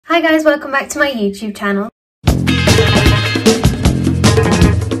Hi guys, welcome back to my YouTube channel. Today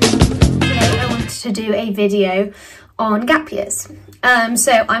I wanted to do a video on gap years.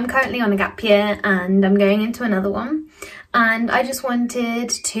 So I'm currently on a gap year and I'm going into another one, and I just wanted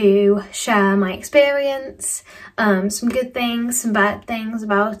to share my experience, some good things, some bad things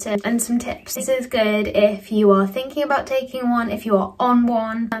about it, and some tips. This is good if you are thinking about taking one, if you are on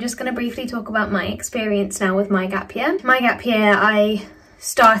one. I'm just going to briefly talk about my experience now with my gap year. My gap year, I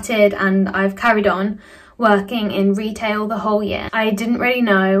started and I've carried on working in retail the whole year. I didn't really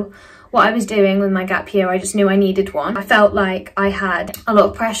know what I was doing with my gap year. I just knew I needed one. I felt like I had a lot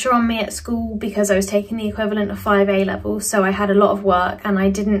of pressure on me at school because I was taking the equivalent of 5 A levels, so I had a lot of work and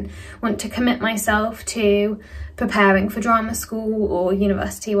I didn't want to commit myself to preparing for drama school or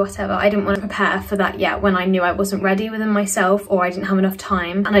university, whatever. I didn't want to prepare for that yet when I knew I wasn't ready within myself, or I didn't have enough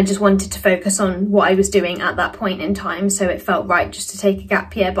time, and I just wanted to focus on what I was doing at that point in time, so it felt right just to take a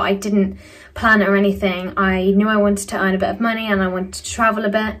gap year. But I didn't plan it or anything. I knew I wanted to earn a bit of money and I wanted to travel a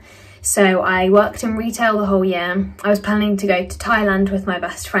bit. So I worked in retail the whole year. I was planning to go to Thailand with my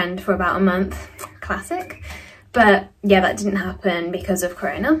best friend for about a month. Classic. But yeah, that didn't happen because of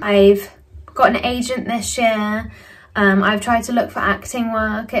Corona. I've got an agent this year. I've tried to look for acting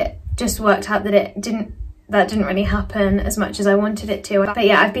work. It just worked out that that didn't really happen as much as I wanted it to. But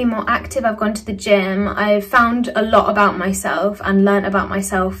yeah, I've been more active. I've gone to the gym. I've found a lot about myself and learnt about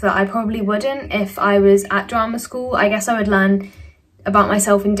myself that I probably wouldn't if I was at drama school. I guess I would learn about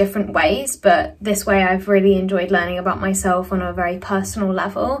myself in different ways, but this way I've really enjoyed learning about myself on a very personal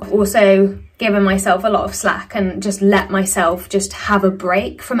level. I've also given myself a lot of slack and just let myself just have a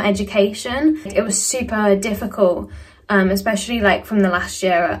break from education. It was super difficult, especially like from the last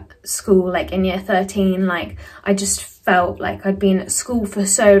year at school, like in year 13, like I just felt like I'd been at school for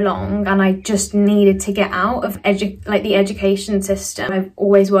so long and I just needed to get out of the education system. I've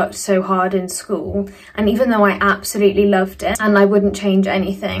always worked so hard in school, and even though I absolutely loved it and I wouldn't change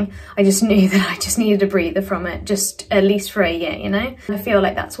anything, I just knew that I just needed a breather from it, just at least for a year, you know? I feel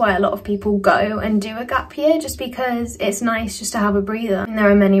like that's why a lot of people go and do a gap year, just because it's nice just to have a breather. And there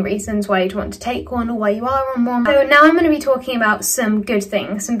are many reasons why you'd want to take one or why you are on one. So now I'm going to be talking about some good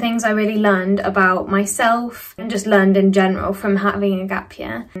things, some things I really learned about myself and just learned in general from having a gap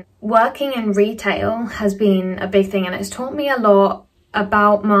year. Working in retail has been a big thing, and it's taught me a lot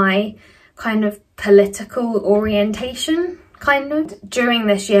about my kind of political orientation, kind of. During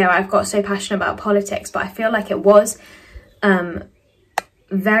this year I've got so passionate about politics, but I feel like it was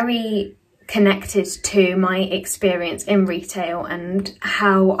very connected to my experience in retail and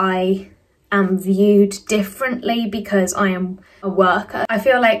how I am viewed differently because I am a worker. I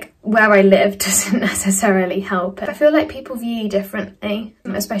feel like where I live doesn't necessarily help it. I feel like people view you differently,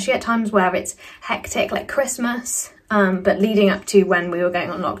 especially at times where it's hectic, like Christmas, but leading up to when we were going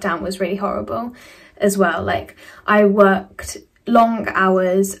on lockdown was really horrible as well. Like I worked long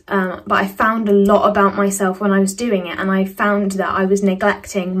hours, but I found a lot about myself when I was doing it, and I found that I was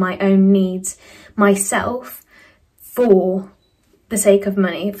neglecting my own needs myself for the sake of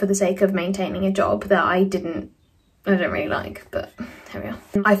money, for the sake of maintaining a job that I don't really like, but here we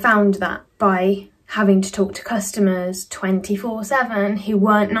are. I found that by having to talk to customers 24/7 who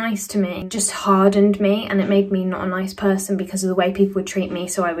weren't nice to me just hardened me, and it made me not a nice person because of the way people would treat me.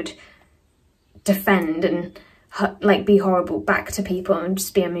 So I would defend and like be horrible back to people and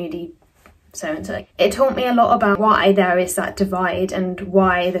just be a moody so-and-so. It taught me a lot about why there is that divide and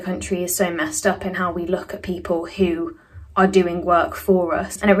why the country is so messed up in how we look at people who are doing work for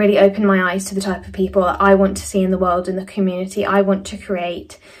us. And it really opened my eyes to the type of people that I want to see in the world, in the community I want to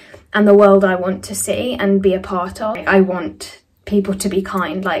create, and the world I want to see and be a part of. Like, I want people to be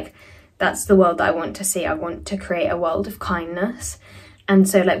kind. Like, that's the world that I want to see. I want to create a world of kindness. And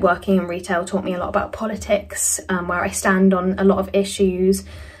so like working in retail taught me a lot about politics, where I stand on a lot of issues.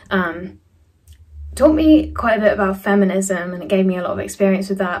 Taught me quite a bit about feminism, and it gave me a lot of experience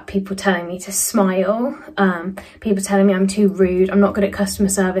with that. People telling me to smile, people telling me I'm too rude, I'm not good at customer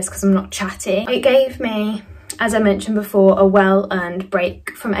service because I'm not chatty. It gave me, as I mentioned before, a well-earned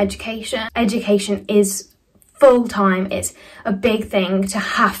break from education. Education is full-time, it's a big thing to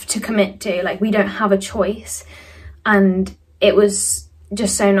have to commit to, like we don't have a choice, and it was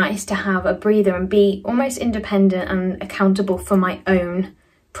just so nice to have a breather and be almost independent and accountable for my own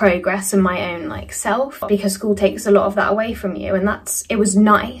progress and my own like self, because school takes a lot of that away from you. And it was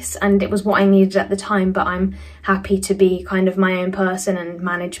nice and it was what I needed at the time, but I'm happy to be kind of my own person and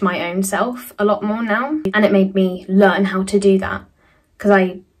manage my own self a lot more now. And it made me learn how to do that because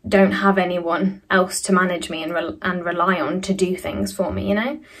I don't have anyone else to manage me and rely on to do things for me, you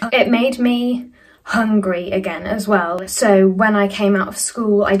know. It made me hungry again as well. So when I came out of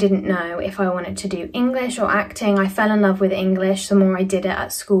school, I didn't know if I wanted to do English or acting. I fell in love with English the more I did it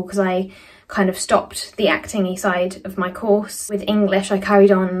at school, because I kind of stopped the acting-y side of my course. With English, I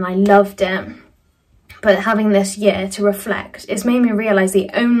carried on and I loved it. But having this year to reflect, it's made me realise the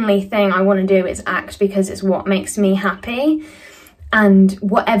only thing I want to do is act, because it's what makes me happy. And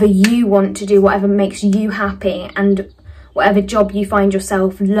whatever you want to do, whatever makes you happy, and whatever job you find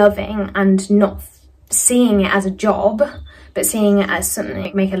yourself loving and not seeing it as a job, but seeing it as something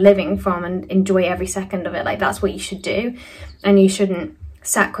to make a living from and enjoy every second of it, like that's what you should do. And you shouldn't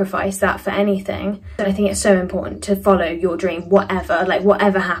sacrifice that for anything. And I think it's so important to follow your dream,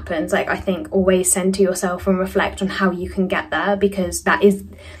 whatever happens. Like, I think always center yourself and reflect on how you can get there, because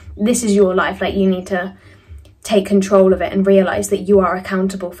this is your life. Like, you need to take control of it and realize that you are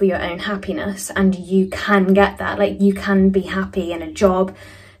accountable for your own happiness, and you can get that. Like, you can be happy in a job,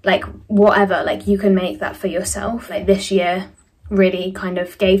 like whatever, like you can make that for yourself. Like, this year really kind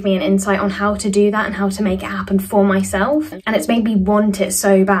of gave me an insight on how to do that and how to make it happen for myself. And it's made me want it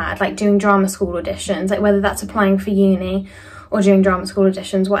so bad, like doing drama school auditions, like whether that's applying for uni or doing drama school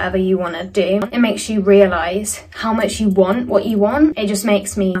auditions, whatever you want to do. It makes you realise how much you want what you want. It just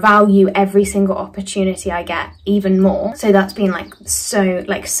makes me value every single opportunity I get even more. So that's been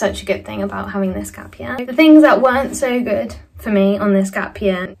such a good thing about having this gap year. The things that weren't so good for me on this gap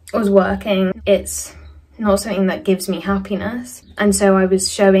year was working. It's not something that gives me happiness, and so I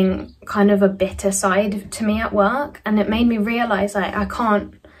was showing kind of a bitter side to me at work, and it made me realise like I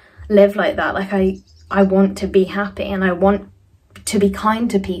can't live like that. Like, I want to be happy and I want to be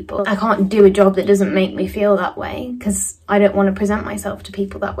kind to people. I can't do a job that doesn't make me feel that way, because I don't want to present myself to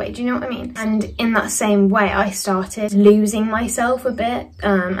people that way. Do you know what I mean? And in that same way, I started losing myself a bit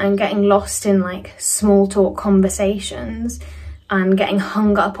and getting lost in like small talk conversations, and getting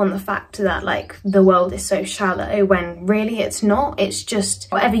hung up on the fact that like the world is so shallow, when really it's not. It's just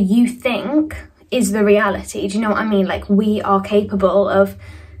whatever you think is the reality. Do you know what I mean? Like, we are capable of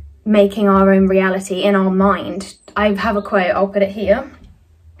making our own reality in our mind. I have a quote, I'll put it here,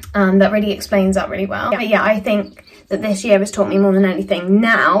 that really explains that really well. But yeah, I think that this year has taught me more than anything.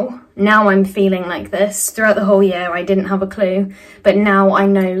 Now I'm feeling like this. Throughout the whole year I didn't have a clue, but now I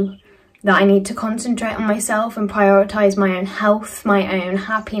know that I need to concentrate on myself and prioritise my own health, my own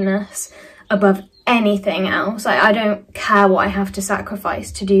happiness above anything else. I don't care what I have to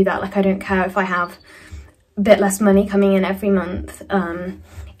sacrifice to do that. Like, I don't care if I have a bit less money coming in every month,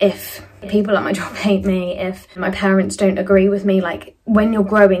 if people at my job hate me, if my parents don't agree with me. Like, when you're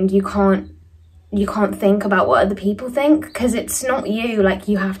growing, you can't think about what other people think, because it's not you. Like,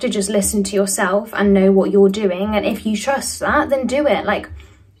 you have to just listen to yourself and know what you're doing, and if you trust that, then do it. Like,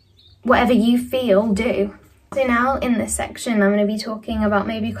 whatever you feel, do. So now in this section, I'm going to be talking about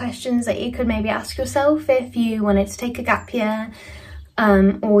maybe questions that you could maybe ask yourself if you wanted to take a gap year,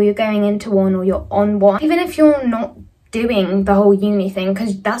 or you're going into one, or you're on one. Even if you're not doing the whole uni thing,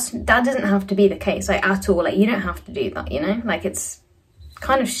 because that doesn't have to be the case, like, at all. Like, you don't have to do that, you know? Like, it's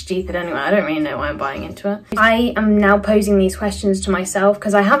kind of stupid anyway. I don't really know why I'm buying into it. I am now posing these questions to myself,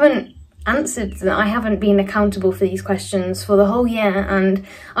 because I haven't answered them. I haven't been accountable for these questions for the whole year, and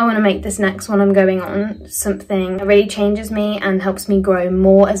I want to make this next one I'm going on something that really changes me and helps me grow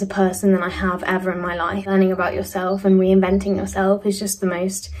more as a person than I have ever in my life. Learning about yourself and reinventing yourself is just the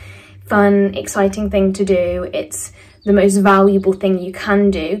most fun, exciting thing to do. It's the most valuable thing you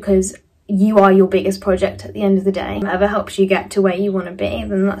can do, because you are your biggest project at the end of the day. Whatever helps you get to where you want to be,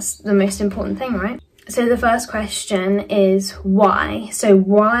 then that's the most important thing, right? So the first question is why? So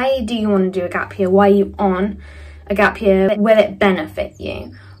why do you want to do a gap year? Why are you on a gap year? Will it benefit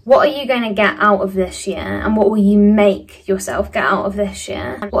you? What are you going to get out of this year? And what will you make yourself get out of this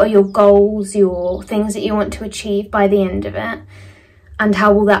year? What are your goals, your things that you want to achieve by the end of it? And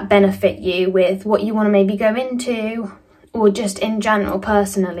how will that benefit you with what you want to maybe go into, or just in general,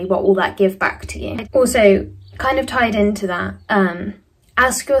 personally, what will that give back to you? Also, kind of tied into that,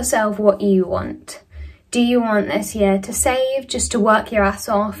 ask yourself what you want. Do you want this year to save, just to work your ass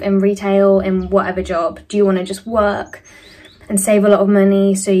off in retail, in whatever job? Do you want to just work and save a lot of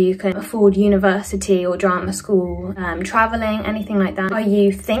money so you can afford university or drama school, travelling, anything like that? Are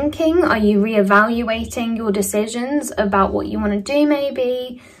you thinking, are you reevaluating your decisions about what you want to do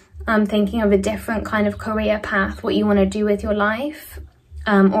maybe? Thinking of a different kind of career path, what you want to do with your life?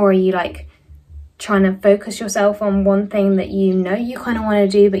 Or are you like trying to focus yourself on one thing that you know you kind of want to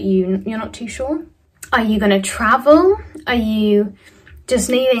do, but you're not too sure? Are you going to travel? Are you just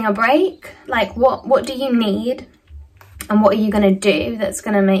needing a break? Like, what do you need And what are you going to do that's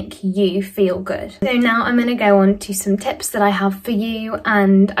going to make you feel good? So now I'm going to go on to some tips that I have for you,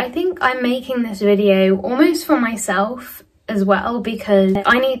 and I think I'm making this video almost for myself as well, because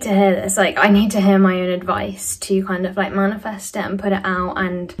I need to hear this. Like, I need to hear my own advice to kind of like manifest it and put it out,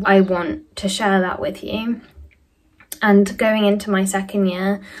 and I want to share that with you. And going into my second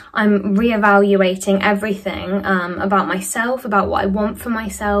year, I'm reevaluating everything about myself, about what I want for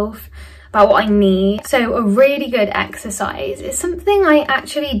myself, about what I need. So a really good exercise is something I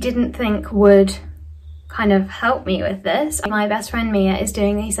actually didn't think would kind of help me with this. My best friend Mia is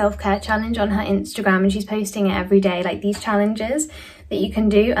doing a self-care challenge on her Instagram, and she's posting it every day, like these challenges that you can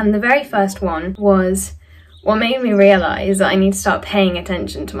do. And the very first one was what made me realise that I need to start paying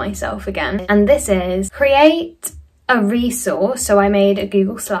attention to myself again. And this is create a resource. So I made a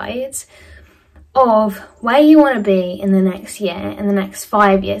Google Slides of where you want to be in the next year, in the next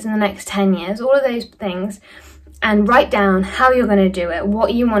 5 years, in the next 10 years, all of those things, and write down how you're going to do it,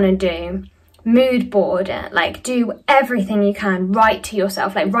 what you want to do, mood board it, like do everything you can, write to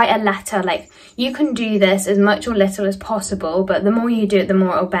yourself, like write a letter. Like, you can do this as much or little as possible, but the more you do it, the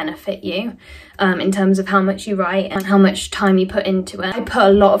more it'll benefit you in terms of how much you write and how much time you put into it. I put a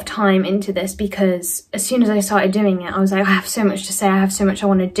lot of time into this because as soon as I started doing it, I was like, I have so much to say, I have so much I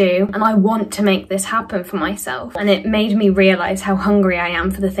want to do, and I want to make this happen for myself. And it made me realise how hungry I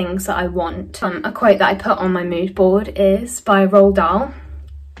am for the things that I want. A quote that I put on my mood board is by Roald Dahl,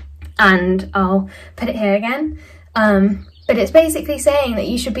 and I'll put it here again. But it's basically saying that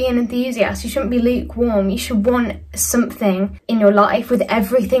you should be an enthusiast, you shouldn't be lukewarm, you should want something in your life with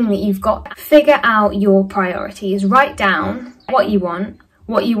everything that you've got. Figure out your priorities, write down what you want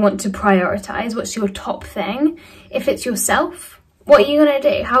to prioritise, what's your top thing. If it's yourself, what are you going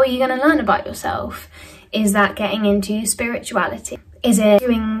to do? How are you going to learn about yourself? Is that getting into spirituality? Is it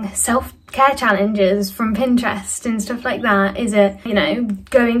doing self-care challenges from Pinterest and stuff like that? Is it, you know,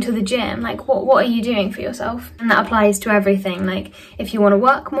 going to the gym? Like, what are you doing for yourself? And that applies to everything. Like, if you want to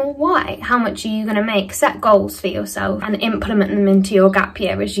work more, why? How much are you going to make? Set goals for yourself and implement them into your gap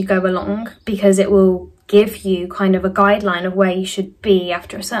year as you go along, because it will give you kind of a guideline of where you should be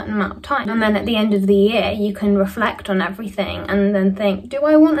after a certain amount of time. And then at the end of the year, you can reflect on everything and then think, do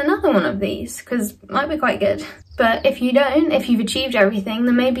I want another one of these? Because it might be quite good. But if you don't, if you've achieved everything,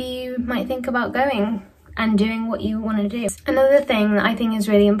 then maybe you might think about going and doing what you want to do. Another thing that I think is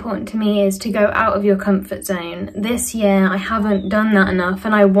really important to me is to go out of your comfort zone. This year, I haven't done that enough,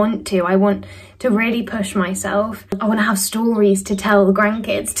 and I want to. I want to really push myself. I want to have stories to tell the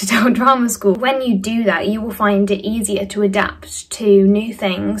grandkids, to tell drama school. When you do that, you will find it easier to adapt to new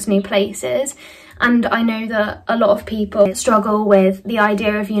things, new places. And I know that a lot of people struggle with the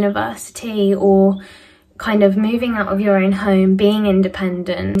idea of university or kind of moving out of your own home, being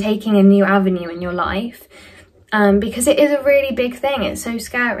independent, taking a new avenue in your life, because it is a really big thing. It's so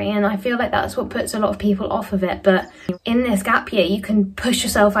scary, and I feel like that's what puts a lot of people off of it. But in this gap year, you can push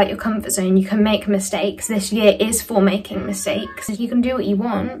yourself out your comfort zone, you can make mistakes. This year is for making mistakes. You can do what you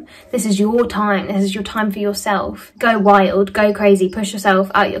want. This is your time. This is your time for yourself. Go wild, go crazy, push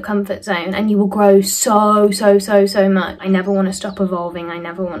yourself out your comfort zone, and you will grow so much. I never want to stop evolving. I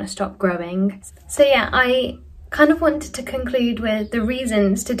never want to stop growing. So yeah, I kind of wanted to conclude with the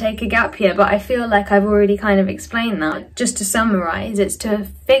reasons to take a gap year, but I feel like I've already kind of explained that. Just to summarise, it's to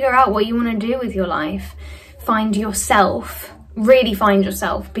figure out what you want to do with your life. Find yourself, really find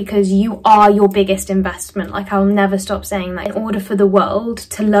yourself, because you are your biggest investment. Like, I'll never stop saying that. In order for the world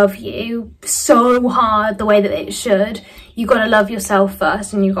to love you so hard the way that it should, you got to love yourself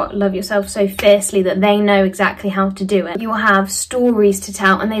first, and you got to love yourself so fiercely that they know exactly how to do it. You will have stories to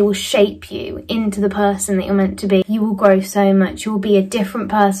tell, and they will shape you into the person that you're meant to be. You will grow so much. You will be a different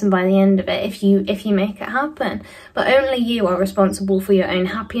person by the end of it if you make it happen. But only you are responsible for your own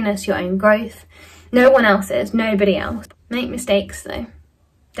happiness, your own growth. No one else is, nobody else. Make mistakes though.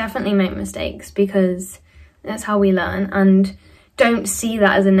 Definitely make mistakes, because that's how we learn, and don't see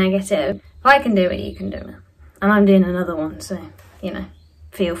that as a negative. If I can do it, you can do it. And I'm doing another one, so, you know,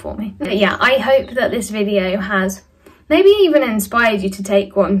 feel for me. But yeah, I hope that this video has maybe even inspired you to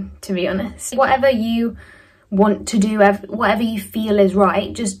take one, to be honest. Whatever you want to do, whatever you feel is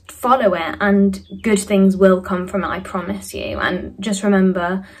right, just follow it, and good things will come from it, I promise you. And just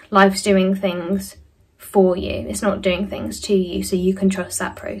remember, life's doing things for you. It's not doing things to you, so you can trust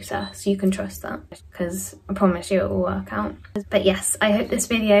that process. You can trust that, because I promise you it will work out. But yes, I hope this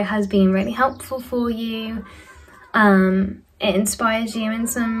video has been really helpful for you. It inspires you in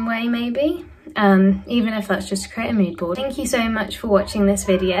some way, maybe, even if that's just to create a mood board. Thank you so much for watching this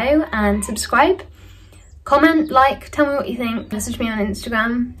video, and subscribe, comment, like, tell me what you think. Message me on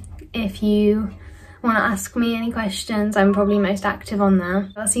Instagram if you want to ask me any questions, I'm probably most active on there.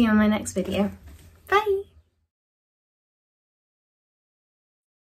 I'll see you in my next video. Bye!